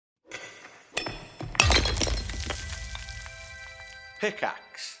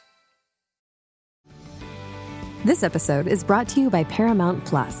Pickaxe. This episode is brought to you by Paramount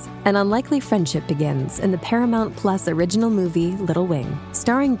Plus. An unlikely friendship begins in the Paramount Plus original movie Little Wing,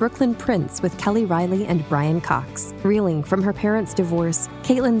 starring Brooklyn Prince with Kelly Riley and Brian Cox. Reeling from her parents' divorce,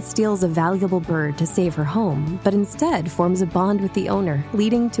 Caitlin steals a valuable bird to save her home, but instead forms a bond with the owner,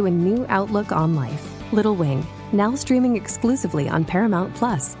 leading to a new outlook on life. Little Wing, now streaming exclusively on Paramount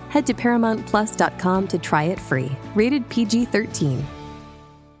Plus. Head to ParamountPlus.com to try it free. Rated PG-13.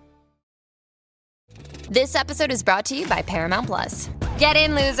 This episode is brought to you by Paramount Plus. Get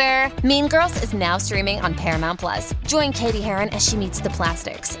in, loser! Mean Girls is now streaming on Paramount Plus. Join Katie Heron as she meets the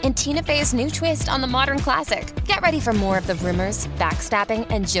plastics in Tina Fey's new twist on the modern classic. Get ready for more of the rumors, backstabbing,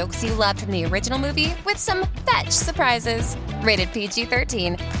 and jokes you loved from the original movie with some fetch surprises. Rated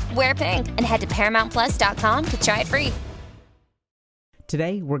PG-13. Wear pink and head to ParamountPlus.com to try it free.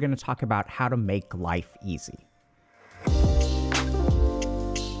 Today, we're going to talk about how to make life easy.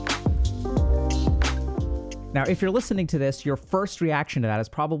 Now, if you're listening to this, your first reaction to that is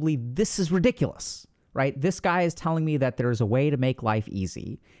probably, this is ridiculous, right? This guy is telling me that there's a way to make life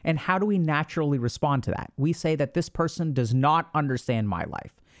easy. And how do we naturally respond to that? We say that this person does not understand my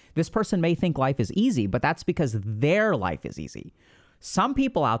life. This person may think life is easy, but that's because their life is easy. Some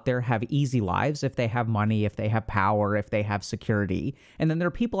people out there have easy lives if they have money, if they have power, if they have security. And then there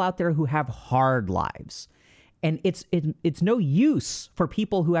are people out there who have hard lives. And it's no use for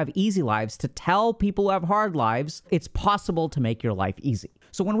people who have easy lives to tell people who have hard lives it's possible to make your life easy.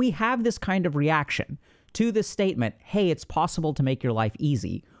 So when we have this kind of reaction to this statement, hey, it's possible to make your life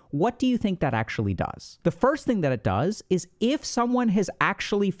easy, what do you think that actually does? The first thing that it does is if someone has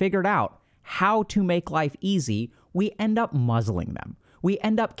actually figured out how to make life easy, we end up muzzling them. We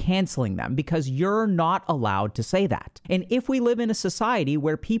end up canceling them because you're not allowed to say that. And if we live in a society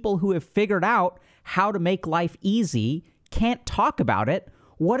where people who have figured out how to make life easy can't talk about it,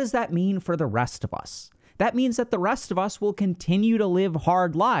 what does that mean for the rest of us? That means that the rest of us will continue to live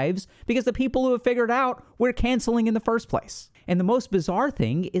hard lives because the people who have figured out we're canceling in the first place. And the most bizarre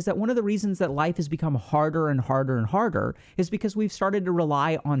thing is that one of the reasons that life has become harder and harder and harder is because we've started to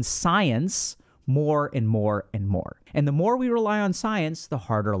rely on science more and more and more. And the more we rely on science, the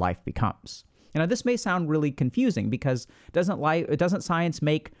harder life becomes. Now, this may sound really confusing because doesn't science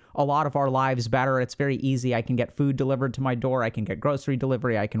make a lot of our lives better? It's very easy. I can get food delivered to my door. I can get grocery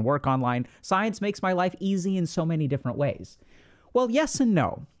delivery. I can work online. Science makes my life easy in so many different ways. Well, yes and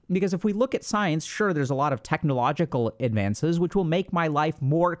no. Because if we look at science, sure, there's a lot of technological advances which will make my life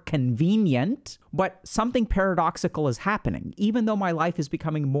more convenient, but something paradoxical is happening. Even though my life is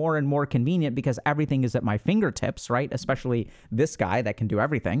becoming more and more convenient because everything is at my fingertips, right? Especially this guy that can do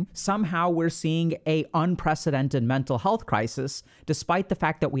everything. Somehow we're seeing an unprecedented mental health crisis despite the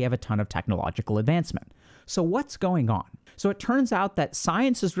fact that we have a ton of technological advancement. So what's going on? So it turns out that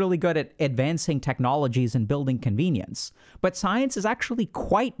science is really good at advancing technologies and building convenience, but science is actually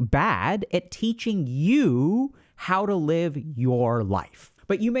quite bad at teaching you how to live your life.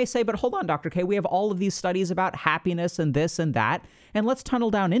 But you may say, but hold on, Dr. K, we have all of these studies about happiness and this and that, and let's tunnel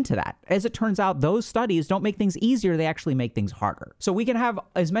down into that. As it turns out, those studies don't make things easier, they actually make things harder. So we can have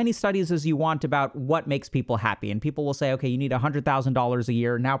as many studies as you want about what makes people happy, and people will say, okay, you need $100,000 a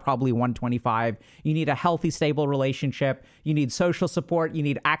year, now probably 125. You need a healthy, stable relationship. You need social support. You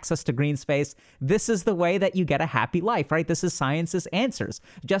need access to green space. This is the way that you get a happy life, right? This is science's answers.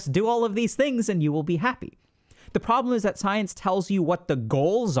 Just do all of these things and you will be happy. The problem is that science tells you what the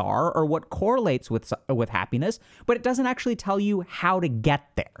goals are or what correlates with happiness, but it doesn't actually tell you how to get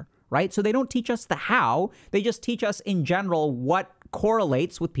there, right? So they don't teach us the how, they just teach us in general what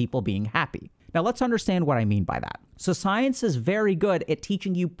correlates with people being happy. Now let's understand what I mean by that. So science is very good at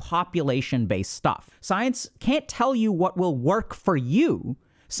teaching you population-based stuff. Science can't tell you what will work for you.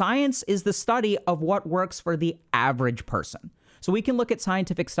 Science is the study of what works for the average person. So we can look at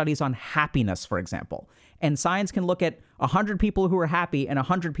scientific studies on happiness, for example, and science can look at 100 people who are happy and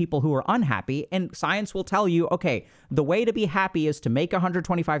 100 people who are unhappy, and science will tell you, okay, the way to be happy is to make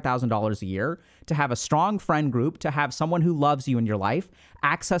 $125,000 a year, to have a strong friend group, to have someone who loves you in your life,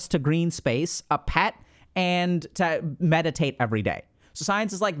 access to green space, a pet, and to meditate every day. So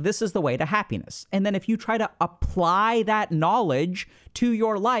science is like, this is the way to happiness. And then if you try to apply that knowledge to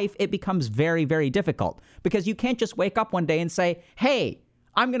your life, it becomes very, very difficult because you can't just wake up one day and say, hey,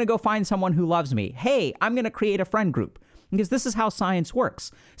 I'm going to go find someone who loves me. Hey, I'm going to create a friend group. Because this is how science works.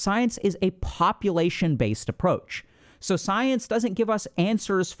 Science is a population-based approach. So science doesn't give us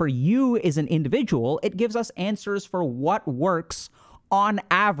answers for you as an individual. It gives us answers for what works on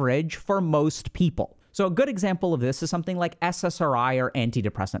average for most people. So a good example of this is something like SSRI or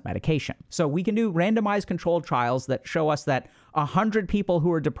antidepressant medication. So we can do randomized controlled trials that show us that 100 people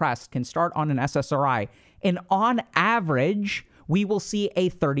who are depressed can start on an SSRI, and on average, we will see a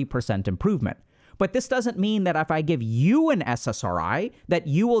 30% improvement. But this doesn't mean that if I give you an SSRI, that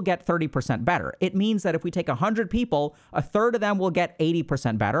you will get 30% better. It means that if we take 100 people, a third of them will get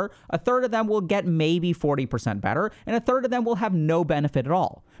 80% better, a third of them will get maybe 40% better, and a third of them will have no benefit at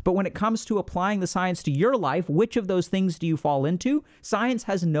all. But when it comes to applying the science to your life, which of those things do you fall into? Science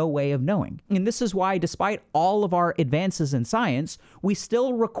has no way of knowing. And this is why, despite all of our advances in science, we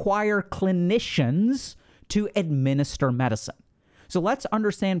still require clinicians to administer medicine. So let's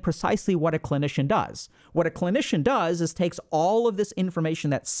understand precisely what a clinician does. What a clinician does is takes all of this information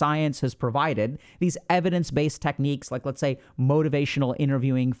that science has provided, these evidence-based techniques like, let's say, motivational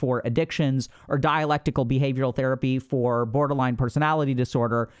interviewing for addictions or dialectical behavioral therapy for borderline personality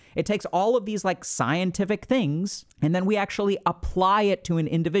disorder. It takes all of these like scientific things, and then we actually apply it to an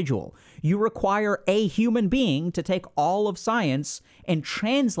individual. You require a human being to take all of science and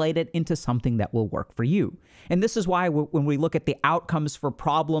translate it into something that will work for you. And this is why when we look at the outcomes for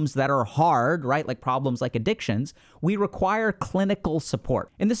problems that are hard, right, like problems like addictions, we require clinical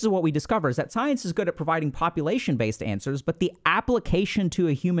support. And this is what we discover is that science is good at providing population-based answers, but the application to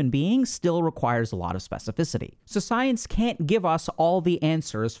a human being still requires a lot of specificity. So science can't give us all the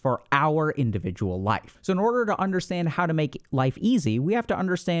answers for our individual life. So in order to understand how to make life easy, we have to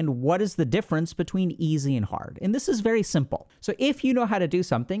understand what is the difference between easy and hard. And this is very simple. So if you know how to do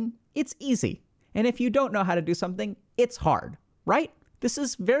something, it's easy. And if you don't know how to do something, it's hard, right? This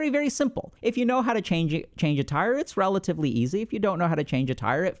is very, very simple. If you know how to change a tire, it's relatively easy. If you don't know how to change a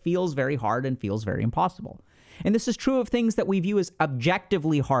tire, it feels very hard and feels very impossible. And this is true of things that we view as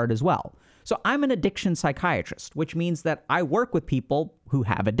objectively hard as well. So I'm an addiction psychiatrist, which means that I work with people who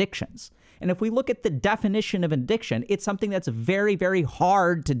have addictions. And if we look at the definition of addiction, it's something that's very, very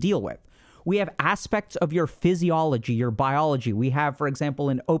hard to deal with. We have aspects of your physiology, your biology. We have, for example,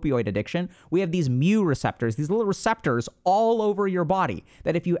 in opioid addiction, we have these mu receptors, these little receptors all over your body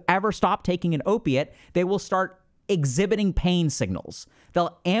that if you ever stop taking an opiate, they will start exhibiting pain signals.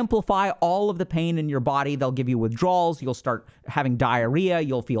 They'll amplify all of the pain in your body. They'll give you withdrawals. You'll start having diarrhea.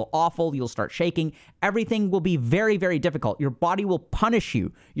 You'll feel awful. You'll start shaking. Everything will be very, very difficult. Your body will punish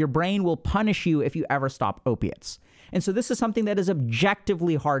you. Your brain will punish you if you ever stop opiates. And so this is something that is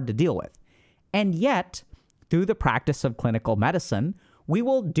objectively hard to deal with. And yet, through the practice of clinical medicine, we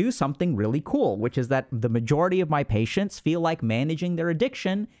will do something really cool, which is that the majority of my patients feel like managing their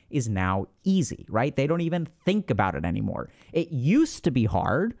addiction is now easy, right? They don't even think about it anymore. It used to be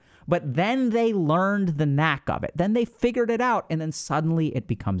hard, but then they learned the knack of it. Then they figured it out, and then suddenly it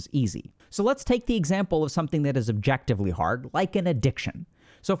becomes easy. So let's take the example of something that is objectively hard, like an addiction.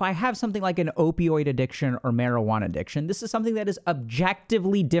 So if I have something like an opioid addiction or marijuana addiction, this is something that is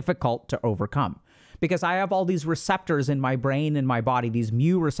objectively difficult to overcome because I have all these receptors in my brain and my body, these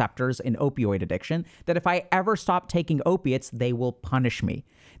mu receptors in opioid addiction, that if I ever stop taking opiates, they will punish me.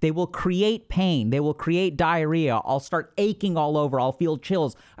 They will create pain. They will create diarrhea. I'll start aching all over. I'll feel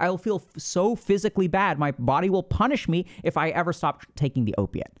chills. I'll feel so physically bad. My body will punish me if I ever stop taking the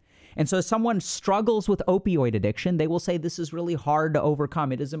opiate. And so if someone struggles with opioid addiction, they will say this is really hard to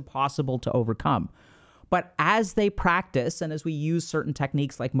overcome. It is impossible to overcome. But as they practice and as we use certain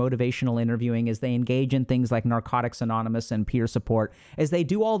techniques like motivational interviewing, as they engage in things like Narcotics Anonymous and peer support, as they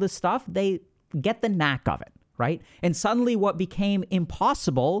do all this stuff, they get the knack of it, right? And suddenly what became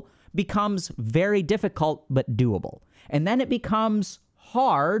impossible becomes very difficult but doable. And then it becomes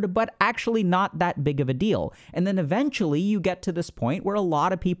hard, but actually not that big of a deal. And then eventually you get to this point where a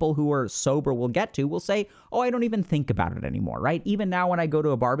lot of people who are sober will say, oh, I don't even think about it anymore, right? Even now when I go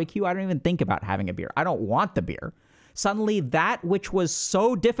to a barbecue, I don't even think about having a beer. I don't want the beer. Suddenly that which was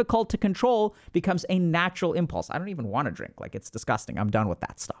so difficult to control becomes a natural impulse. I don't even want to drink. Like, it's disgusting. I'm done with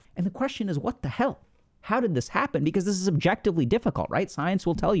that stuff. And the question is, what the hell? How did this happen? Because this is objectively difficult, right? Science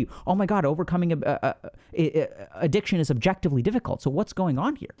will tell you, oh my God, overcoming addiction is objectively difficult. So what's going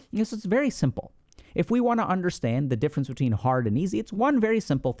on here? Yes, it's very simple. If we want to understand the difference between hard and easy, it's one very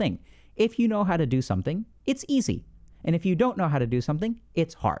simple thing. If you know how to do something, it's easy. And if you don't know how to do something,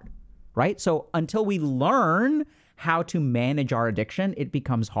 it's hard, right? So until we learn how to manage our addiction, it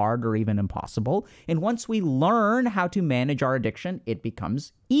becomes hard or even impossible. And once we learn how to manage our addiction, it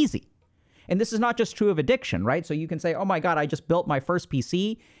becomes easy. And this is not just true of addiction, right? So you can say, oh my God, I just built my first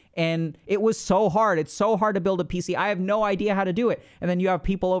PC and it was so hard. It's so hard to build a PC. I have no idea how to do it. And then you have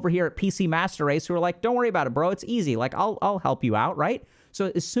people over here at PC Master Race who are like, don't worry about it, bro. It's easy. Like, I'll help you out, right?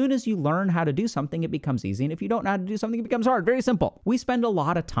 So as soon as you learn how to do something, it becomes easy. And if you don't know how to do something, it becomes hard. Very simple. We spend a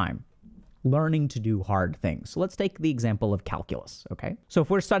lot of time learning to do hard things. So let's take the example of calculus, okay? So if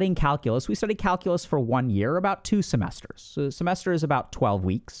we're studying calculus, we study calculus for 1 year, about 2 semesters. So a semester is about 12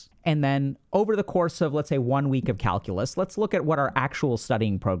 weeks. And then over the course of, let's say, 1 week of calculus, let's look at what our actual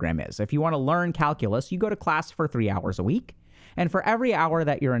studying program is. If you want to learn calculus, you go to class for 3 hours a week. And for every hour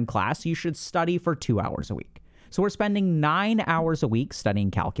that you're in class, you should study for 2 hours a week. So we're spending 9 hours a week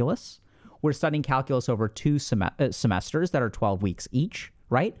studying calculus. We're studying calculus over 2 semesters that are 12 weeks each,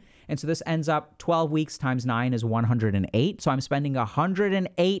 right? And so this ends up 12 weeks times 9 is 108. So I'm spending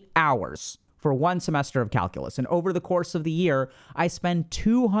 108 hours for 1 semester of calculus. And over the course of the year, I spend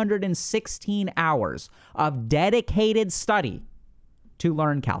 216 hours of dedicated study to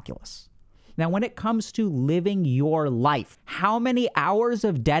learn calculus. Now, when it comes to living your life, how many hours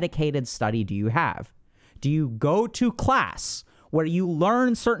of dedicated study do you have? Do you go to class where you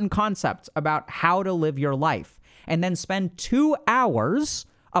learn certain concepts about how to live your life and then spend 2 hours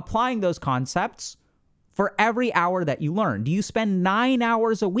applying those concepts for every hour that you learn? Do you spend 9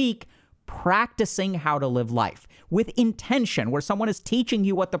 hours a week practicing how to live life with intention, where someone is teaching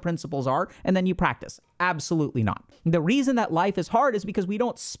you what the principles are and then you practice? Absolutely not. The reason that life is hard is because we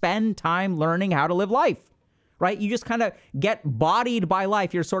don't spend time learning how to live life, right? You just kind of get bodied by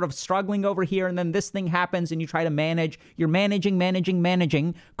life. You're sort of struggling over here, and then this thing happens and you try to manage. You're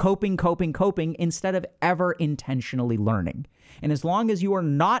managing, coping, instead of ever intentionally learning. And as long as you are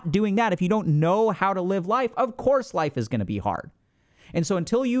not doing that, if you don't know how to live life, of course life is going to be hard. And so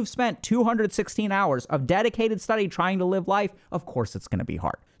until you've spent 216 hours of dedicated study trying to live life, of course it's going to be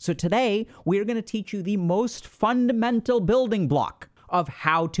hard. So today, we're going to teach you the most fundamental building block of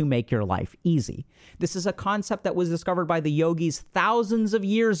how to make your life easy. This is a concept that was discovered by the yogis thousands of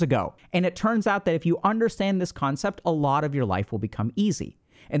years ago. And it turns out that if you understand this concept, a lot of your life will become easy.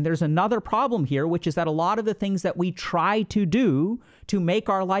 And there's another problem here, which is that a lot of the things that we try to do to make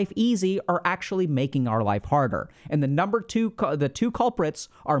our life easy are actually making our life harder. And the two culprits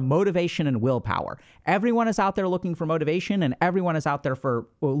are motivation and willpower. Everyone is out there looking for motivation, and everyone is out there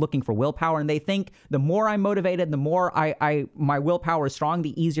looking for willpower. And they think the more I'm motivated, the more my willpower is strong,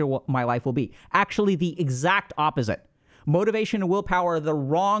 the easier my life will be. Actually, the exact opposite. Motivation and willpower are the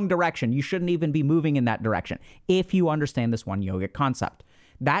wrong direction. You shouldn't even be moving in that direction if you understand this one yogic concept.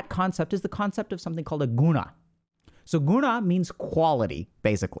 That concept is the concept of something called a guna. So guna means quality,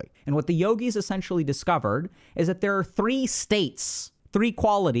 basically. And what the yogis essentially discovered is that there are 3 states, 3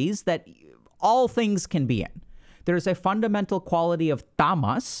 qualities that all things can be in. There's a fundamental quality of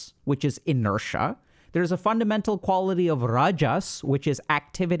tamas, which is inertia. There's a fundamental quality of rajas, which is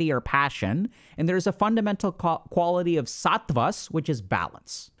activity or passion. And there's a fundamental quality of sattvas, which is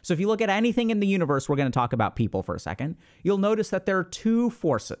balance. So if you look at anything in the universe, we're going to talk about people for a second, you'll notice that there are 2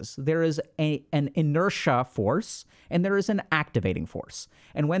 forces. There is an inertia force and there is an activating force.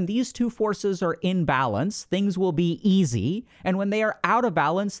 And when these 2 forces are in balance, things will be easy. And when they are out of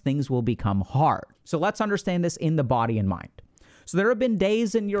balance, things will become hard. So let's understand this in the body and mind. So there have been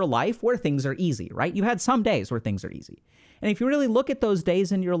days in your life where things are easy, right? You had some days where things are easy. And if you really look at those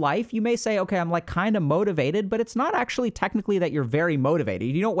days in your life, you may say, okay, I'm like kind of motivated, but it's not actually technically that you're very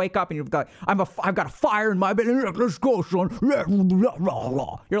motivated. You don't wake up and you've got, I've got a fire in my belly. Let's go, son.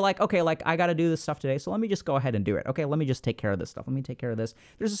 You're like, okay, like I got to do this stuff today. So let me just go ahead and do it. Okay, let me just take care of this stuff. Let me take care of this.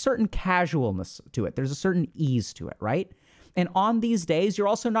 There's a certain casualness to it. There's a certain ease to it, right? And on these days, you're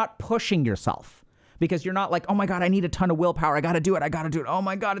also not pushing yourself. Because you're not like, oh my God, I need a ton of willpower. I got to do it. Oh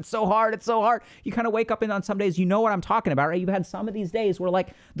my God, it's so hard. You kind of wake up and on some days, you know what I'm talking about, right? You've had some of these days where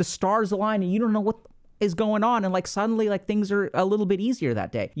like the stars align and you don't know what is going on. And like suddenly like things are a little bit easier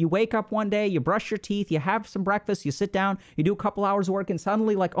that day. You wake up one day, you brush your teeth, you have some breakfast, you sit down, you do a couple hours of work and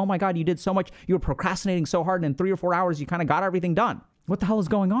suddenly like, oh my God, you did so much. You were procrastinating so hard and in 3 or 4 hours, you kind of got everything done. What the hell is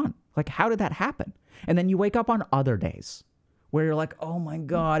going on? Like, how did that happen? And then you wake up on other days where you're like, oh my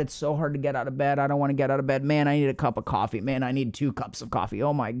God, it's so hard to get out of bed. I don't want to get out of bed. Man, I need a cup of coffee. Man, I need 2 cups of coffee.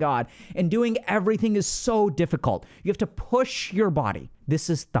 Oh my God. And doing everything is so difficult. You have to push your body. This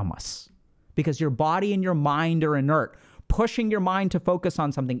is tamas. Because your body and your mind are inert. Pushing your mind to focus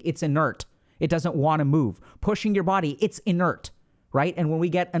on something, it's inert. It doesn't want to move. Pushing your body, it's inert. Right? And when we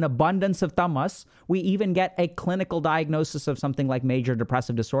get an abundance of tamas, we even get a clinical diagnosis of something like major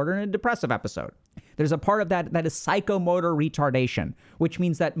depressive disorder in a depressive episode. There's a part of that is psychomotor retardation, which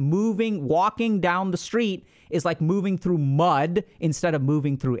means that walking down the street is like moving through mud instead of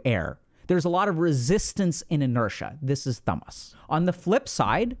moving through air. There's a lot of resistance in inertia. This is tamas. On the flip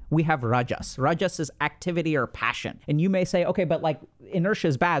side, we have rajas. Rajas is activity or passion. And you may say, okay, but like inertia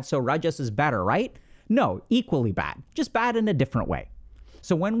is bad, so rajas is better, right? No, equally bad, just bad in a different way.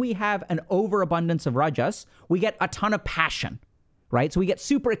 So when we have an overabundance of rajas, we get a ton of passion, right? So we get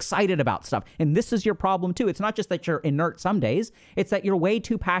super excited about stuff. And this is your problem too. It's not just that you're inert some days. It's that you're way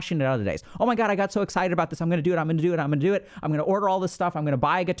too passionate other days. Oh my God, I got so excited about this. I'm going to do it. I'm going to do it. I'm going to do it. I'm going to order all this stuff. I'm going to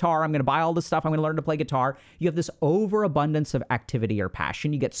buy a guitar. I'm going to buy all this stuff. I'm going to learn to play guitar. You have this overabundance of activity or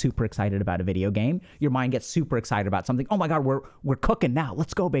passion. You get super excited about a video game. Your mind gets super excited about something. Oh my God, we're cooking now.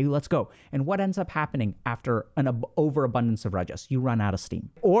 Let's go, baby. Let's go. And what ends up happening after an overabundance of rajas? You run out of steam.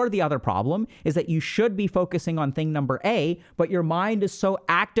 Or the other problem is that you should be focusing on thing number A, but your mind is so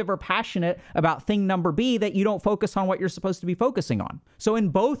active or passionate about thing number B that you don't focus on what you're supposed to be focusing on. So in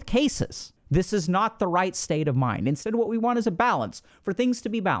both cases, this is not the right state of mind. Instead, what we want is a balance, for things to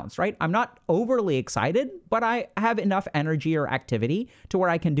be balanced, right? I'm not overly excited, but I have enough energy or activity to where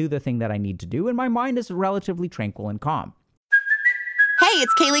I can do the thing that I need to do, and my mind is relatively tranquil and calm. Hey,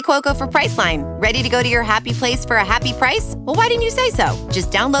 it's Kaylee Cuoco for Priceline. Ready to go to your happy place for a happy price? Well, why didn't you say so? Just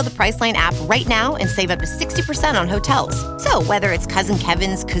download the Priceline app right now and save up to 60% on hotels. So whether it's Cousin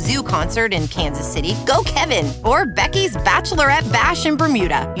Kevin's Kazoo Concert in Kansas City, go Kevin, or Becky's Bachelorette Bash in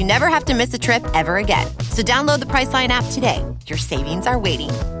Bermuda, you never have to miss a trip ever again. So download the Priceline app today. Your savings are waiting.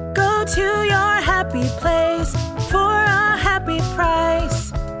 Go to your happy place for a happy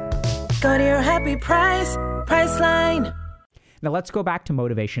price. Go to your happy price, Priceline. Now let's go back to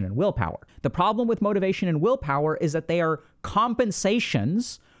motivation and willpower. The problem with motivation and willpower is that they are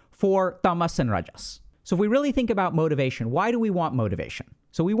compensations for tamas and rajas. So if we really think about motivation, why do we want motivation?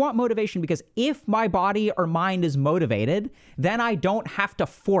 So we want motivation because if my body or mind is motivated, then I don't have to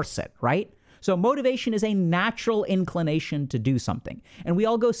force it, right? So motivation is a natural inclination to do something. And we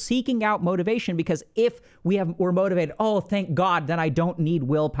all go seeking out motivation because if we're motivated, oh, thank God, then I don't need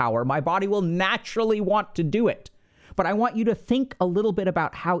willpower. My body will naturally want to do it. But I want you to think a little bit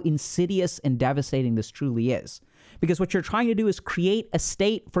about how insidious and devastating this truly is. Because what you're trying to do is create a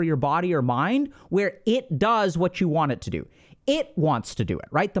state for your body or mind where it does what you want it to do. It wants to do it,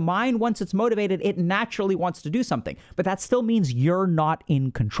 right? The mind, once it's motivated, it naturally wants to do something. But that still means you're not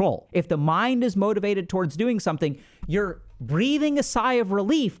in control. If the mind is motivated towards doing something, you're breathing a sigh of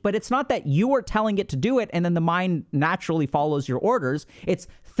relief, but it's not that you are telling it to do it and then the mind naturally follows your orders. It's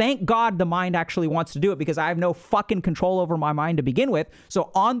thank God the mind actually wants to do it because I have no fucking control over my mind to begin with.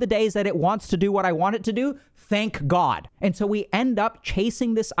 So on the days that it wants to do what I want it to do, thank God. And so we end up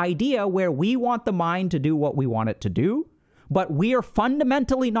chasing this idea where we want the mind to do what we want it to do, but we are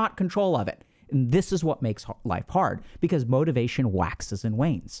fundamentally not in control of it. And this is what makes life hard because motivation waxes and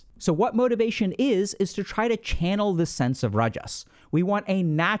wanes. So what motivation is to try to channel this sense of rajas. We want a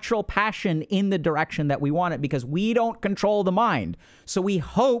natural passion in the direction that we want it because we don't control the mind. So we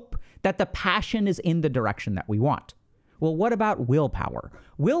hope that the passion is in the direction that we want. Well, what about willpower?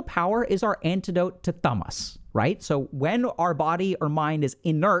 Willpower is our antidote to tamas, right? So when our body or mind is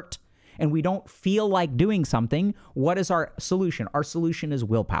inert and we don't feel like doing something, what is our solution? Our solution is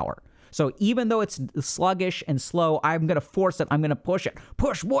willpower. So even though it's sluggish and slow, I'm going to force it. I'm going to push it.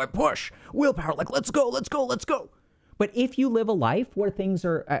 Push, boy, push. Willpower, like, let's go, let's go, let's go. But if you live a life where things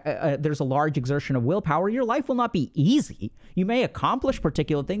are, there's a large exertion of willpower, your life will not be easy. You may accomplish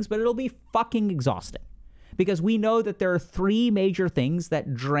particular things, but it'll be fucking exhausting. Because we know that there are three major things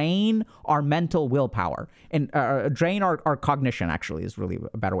that drain our mental willpower and drain our cognition, actually, is really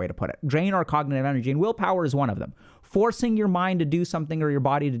a better way to put it. Drain our cognitive energy, and willpower is one of them. Forcing your mind to do something or your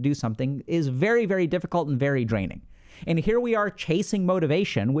body to do something is very, very difficult and very draining. And here we are chasing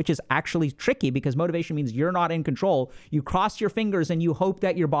motivation, which is actually tricky because motivation means you're not in control. You cross your fingers and you hope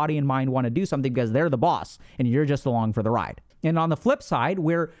that your body and mind want to do something because they're the boss and you're just along for the ride. And on the flip side,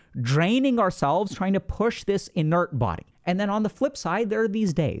 we're draining ourselves trying to push this inert body. And then on the flip side, there are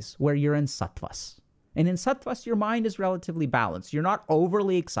these days where you're in sattvas. And in sattvas, your mind is relatively balanced. You're not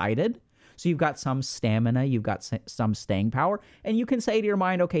overly excited. So you've got some stamina, you've got some staying power, and you can say to your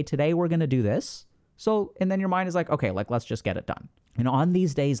mind, okay, today we're going to do this. So, and then your mind is like, okay, like, let's just get it done. And on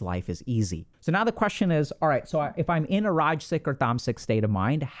these days, life is easy. So now the question is, all right, so if I'm in a rajasic or tamasic state of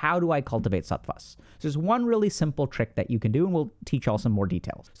mind, how do I cultivate sattvas? So there's one really simple trick that you can do, and we'll teach y'all some more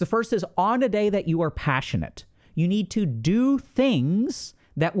details. So the first is on a day that you are passionate, you need to do things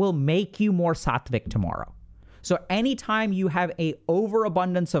that will make you more sattvic tomorrow. So anytime you have a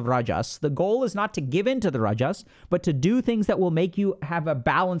overabundance of rajas, the goal is not to give in to the rajas, but to do things that will make you have a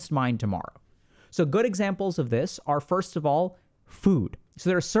balanced mind tomorrow. So good examples of this are, first of all, food.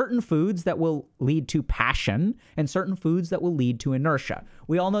 So there are certain foods that will lead to passion and certain foods that will lead to inertia.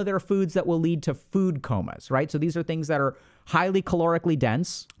 We all know there are foods that will lead to food comas, right? So these are things that are highly calorically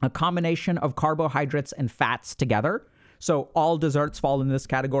dense, a combination of carbohydrates and fats together. So all desserts fall into this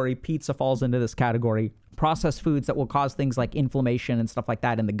category. Pizza falls into this category. Processed foods that will cause things like inflammation and stuff like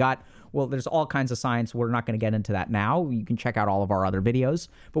that in the gut Well, there's all kinds of science. We're not going to get into that now. You can check out all of our other videos.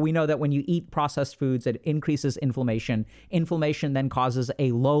 But we know that when you eat processed foods, it increases inflammation. Inflammation then causes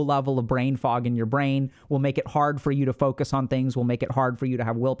a low level of brain fog in your brain, will make it hard for you to focus on things, will make it hard for you to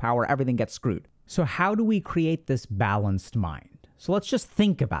have willpower. Everything gets screwed. So how do we create this balanced mind? So let's just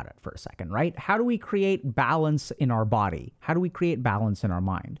think about it for a second, right? How do we create balance in our body? How do we create balance in our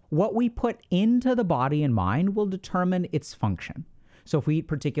mind? What we put into the body and mind will determine its function. So if we eat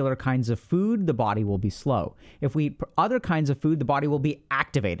particular kinds of food, the body will be slow. If we eat other kinds of food, the body will be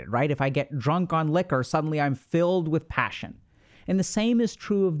activated, right? If I get drunk on liquor, suddenly I'm filled with passion. And the same is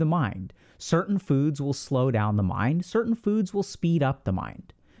true of the mind. Certain foods will slow down the mind. Certain foods will speed up the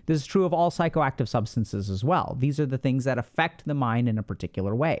mind. This is true of all psychoactive substances as well. These are the things that affect the mind in a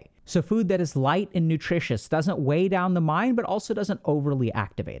particular way. So food that is light and nutritious doesn't weigh down the mind, but also doesn't overly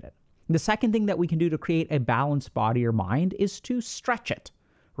activate it. The second thing that we can do to create a balanced body or mind is to stretch it,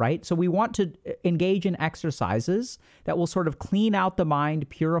 right? So we want to engage in exercises that will sort of clean out the mind,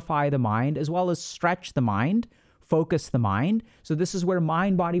 purify the mind, as well as stretch the mind, focus the mind. So this is where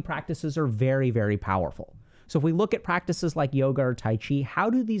mind-body practices are very, very powerful. So if we look at practices like yoga or Tai Chi, how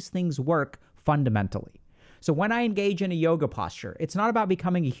do these things work fundamentally? So when I engage in a yoga posture, it's not about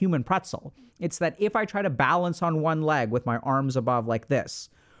becoming a human pretzel. It's that if I try to balance on one leg with my arms above like this,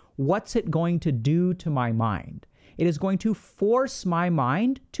 what's it going to do to my mind? It is going to force my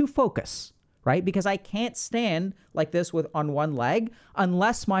mind to focus, right? Because I can't stand like this on one leg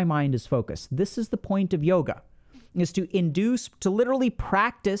unless my mind is focused. This is the point of yoga, is to literally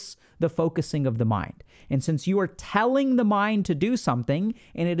practice the focusing of the mind. And since you are telling the mind to do something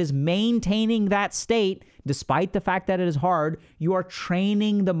and it is maintaining that state, despite the fact that it is hard, you are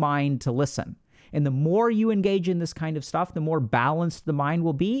training the mind to listen. And the more you engage in this kind of stuff, the more balanced the mind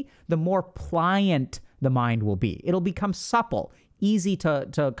will be, the more pliant the mind will be. It'll become supple, easy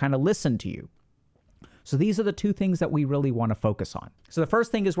to kind of listen to you. So these are the two things that we really want to focus on. So the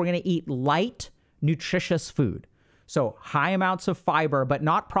first thing is we're going to eat light, nutritious food. So high amounts of fiber, but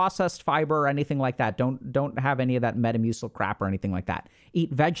not processed fiber or anything like that. Don't have any of that Metamucil crap or anything like that.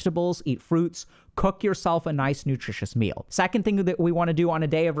 Eat vegetables, eat fruits, cook yourself a nice, nutritious meal. Second thing that we want to do on a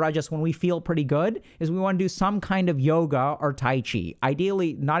day of Rajas when we feel pretty good is we want to do some kind of yoga or Tai Chi.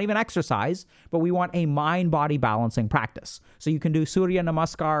 Ideally, not even exercise, but we want a mind-body balancing practice. So you can do Surya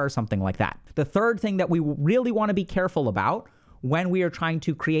Namaskar or something like that. The third thing that we really want to be careful about when we are trying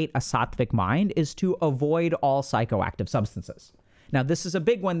to create a sattvic mind is to avoid all psychoactive substances. Now, this is a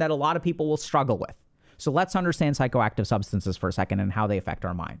big one that a lot of people will struggle with. So let's understand psychoactive substances for a second and how they affect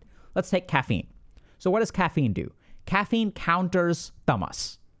our mind. Let's take caffeine. So what does caffeine do? Caffeine counters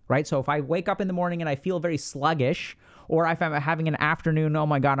tamas, right? So if I wake up in the morning and I feel very sluggish, or if I'm having an afternoon, oh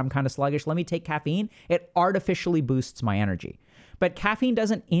my God, I'm kind of sluggish, let me take caffeine. It artificially boosts my energy. But caffeine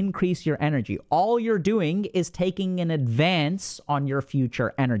doesn't increase your energy. All you're doing is taking an advance on your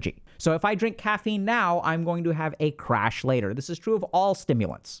future energy. So if I drink caffeine now, I'm going to have a crash later. This is true of all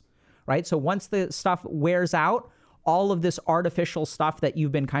stimulants, right? So once the stuff wears out, all of this artificial stuff that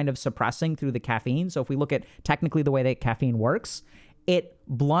you've been kind of suppressing through the caffeine. So if we look at technically the way that caffeine works, it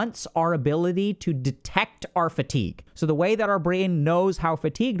blunts our ability to detect our fatigue. So the way that our brain knows how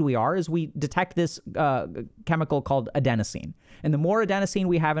fatigued we are is we detect this chemical called adenosine. And the more adenosine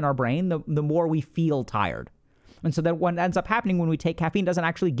we have in our brain, the more we feel tired. And so that what ends up happening when we take caffeine doesn't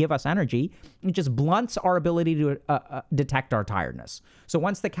actually give us energy. It just blunts our ability to detect our tiredness. So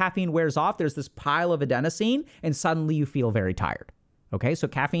once the caffeine wears off, there's this pile of adenosine, and suddenly you feel very tired. Okay, so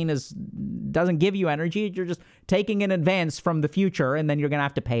caffeine doesn't give you energy. You're just taking an advance from the future, and then you're going to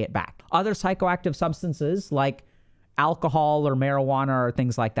have to pay it back. Other psychoactive substances like alcohol or marijuana or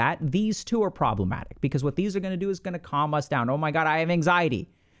things like that, these too are problematic because what these are going to do is going to calm us down. Oh my God, I have anxiety.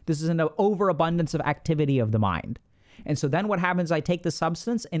 This is an overabundance of activity of the mind. And so then what happens, I take the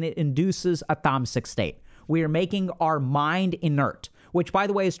substance and it induces a tamasic state. We are making our mind inert, which, by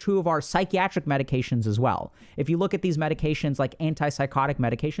the way, is true of our psychiatric medications as well. If you look at these medications like antipsychotic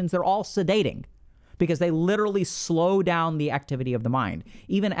medications, they're all sedating because they literally slow down the activity of the mind.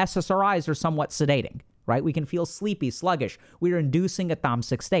 Even SSRIs are somewhat sedating, right? We can feel sleepy, sluggish. We are inducing a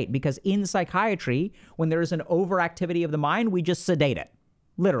tamasic state because in psychiatry, when there is an overactivity of the mind, we just sedate it.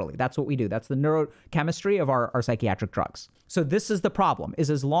 Literally, that's what we do. That's the neurochemistry of our psychiatric drugs. So this is the problem, is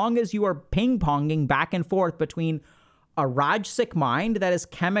as long as you are ping-ponging back and forth between a rajasic mind that is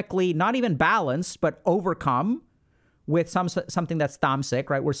chemically not even balanced, but overcome with something that's tamasic,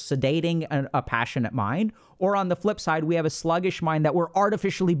 right? We're sedating a passionate mind. Or on the flip side, we have a sluggish mind that we're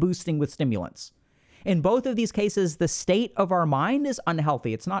artificially boosting with stimulants. In both of these cases, the state of our mind is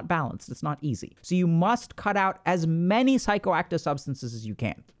unhealthy. It's not balanced. It's not easy. So you must cut out as many psychoactive substances as you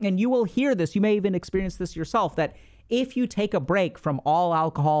can. And you will hear this. You may even experience this yourself, that if you take a break from all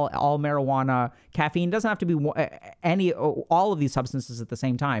alcohol, all marijuana, caffeine, doesn't have to be all of these substances at the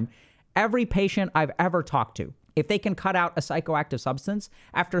same time. Every patient I've ever talked to, if they can cut out a psychoactive substance,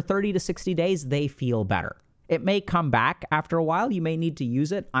 after 30 to 60 days, they feel better. It may come back after a while. You may need to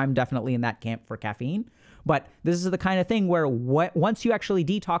use it. I'm definitely in that camp for caffeine. But this is the kind of thing where once you actually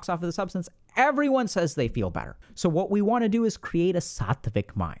detox off of the substance, everyone says they feel better. So what we want to do is create a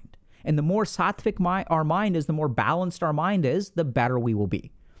sattvic mind. And the more sattvic our mind is, the more balanced our mind is, the better we will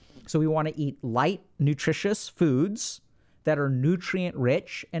be. So we want to eat light, nutritious foods that are nutrient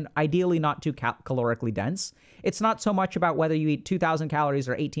rich and ideally not too calorically dense. It's not so much about whether you eat 2,000 calories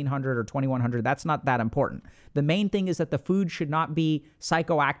or 1,800 or 2,100. That's not that important. The main thing is that the food should not be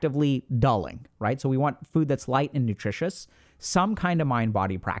psychoactively dulling, right? So we want food that's light and nutritious, some kind of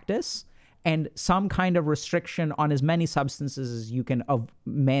mind-body practice, and some kind of restriction on as many substances as you can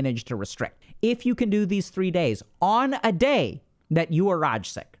manage to restrict. If you can do these 3 days on a day that you are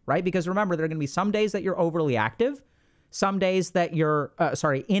rajasic, right? Because remember, there are going to be some days that you're overly active, some days that you're,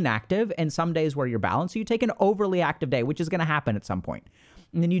 inactive, and some days where you're balanced. So you take an overly active day, which is going to happen at some point.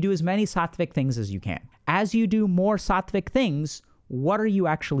 And then you do as many sattvic things as you can. As you do more sattvic things, what are you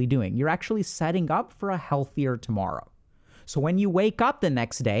actually doing? You're actually setting up for a healthier tomorrow. So when you wake up the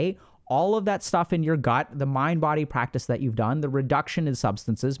next day, all of that stuff in your gut, the mind-body practice that you've done, the reduction in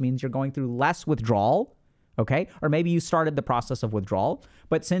substances means you're going through less withdrawal, okay? Or maybe you started the process of withdrawal,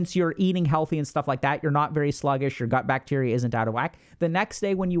 but since you're eating healthy and stuff like that, you're not very sluggish, your gut bacteria isn't out of whack. The next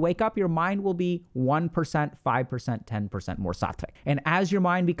day when you wake up, your mind will be 1%, 5%, 10% more sattvic. And as your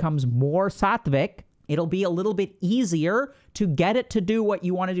mind becomes more sattvic, it'll be a little bit easier to get it to do what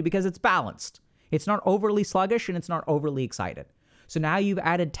you want to do because it's balanced. It's not overly sluggish and it's not overly excited. So now you've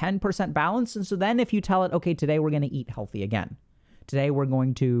added 10% balance. And so then if you tell it, okay, today we're going to eat healthy again. Today we're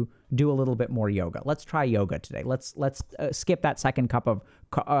going to do a little bit more yoga. Let's try yoga today. Let's skip that second cup of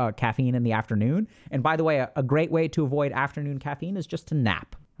caffeine in the afternoon. And by the way, a great way to avoid afternoon caffeine is just to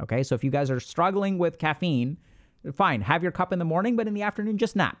nap. Okay, so if you guys are struggling with caffeine, fine, have your cup in the morning, but in the afternoon,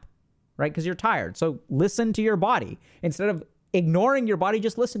 just nap, right? Because you're tired. So listen to your body. Instead of ignoring your body,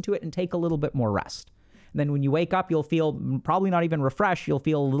 just listen to it and take a little bit more rest. And then when you wake up, you'll feel probably not even refreshed. You'll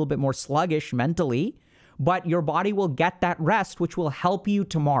feel a little bit more sluggish mentally, but your body will get that rest, which will help you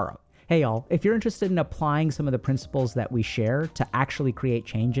tomorrow. Hey, y'all, if you're interested in applying some of the principles that we share to actually create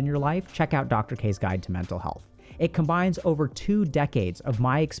change in your life, check out Dr. K's Guide to Mental Health. It combines over 2 decades of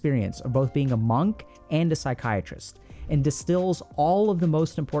my experience of both being a monk and a psychiatrist and distills all of the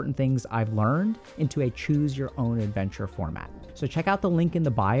most important things I've learned into a choose your own adventure format. So check out the link in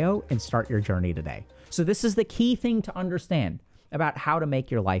the bio and start your journey today. So this is the key thing to understand about how to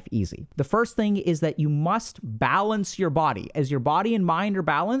make your life easy. The first thing is that you must balance your body. As your body and mind are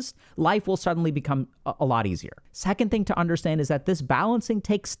balanced, life will suddenly become a lot easier. Second thing to understand is that this balancing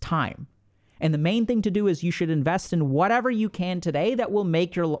takes time. And the main thing to do is you should invest in whatever you can today that will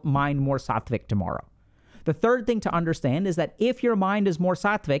make your mind more sattvic tomorrow. The third thing to understand is that if your mind is more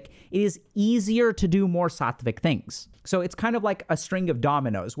sattvic, it is easier to do more sattvic things. So it's kind of like a string of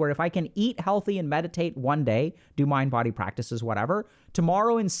dominoes, where if I can eat healthy and meditate one day, do mind-body practices, whatever,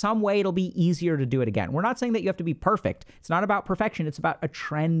 tomorrow in some way it'll be easier to do it again. We're not saying that you have to be perfect. It's not about perfection. It's about a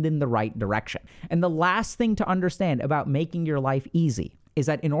trend in the right direction. And the last thing to understand about making your life easy is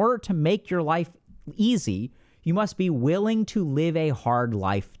that in order to make your life easy, you must be willing to live a hard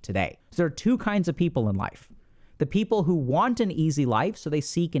life today. So there are 2 kinds of people in life. The people who want an easy life, so they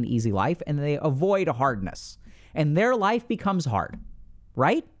seek an easy life, and they avoid hardness. And their life becomes hard,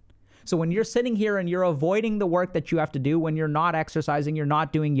 right? So when you're sitting here and you're avoiding the work that you have to do, when you're not exercising, you're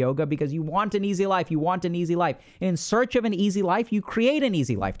not doing yoga because you want an easy life, In search of an easy life, you create an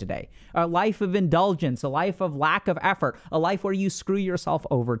easy life today. A life of indulgence, a life of lack of effort, a life where you screw yourself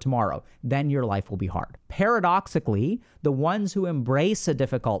over tomorrow. Then your life will be hard. Paradoxically, the ones who embrace a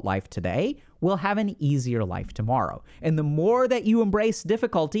difficult life today will have an easier life tomorrow. And the more that you embrace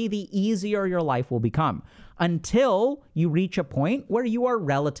difficulty, the easier your life will become, until you reach a point where you are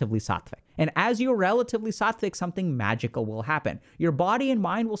relatively sattvic. And as you're relatively sattvic, something magical will happen. Your body and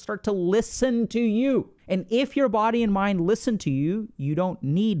mind will start to listen to you. And if your body and mind listen to you, you don't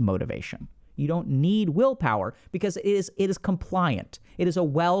need motivation. You don't need willpower because it is compliant. It is a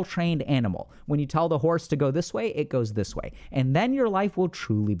well-trained animal. When you tell the horse to go this way, it goes this way. And then your life will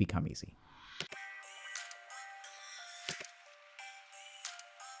truly become easy.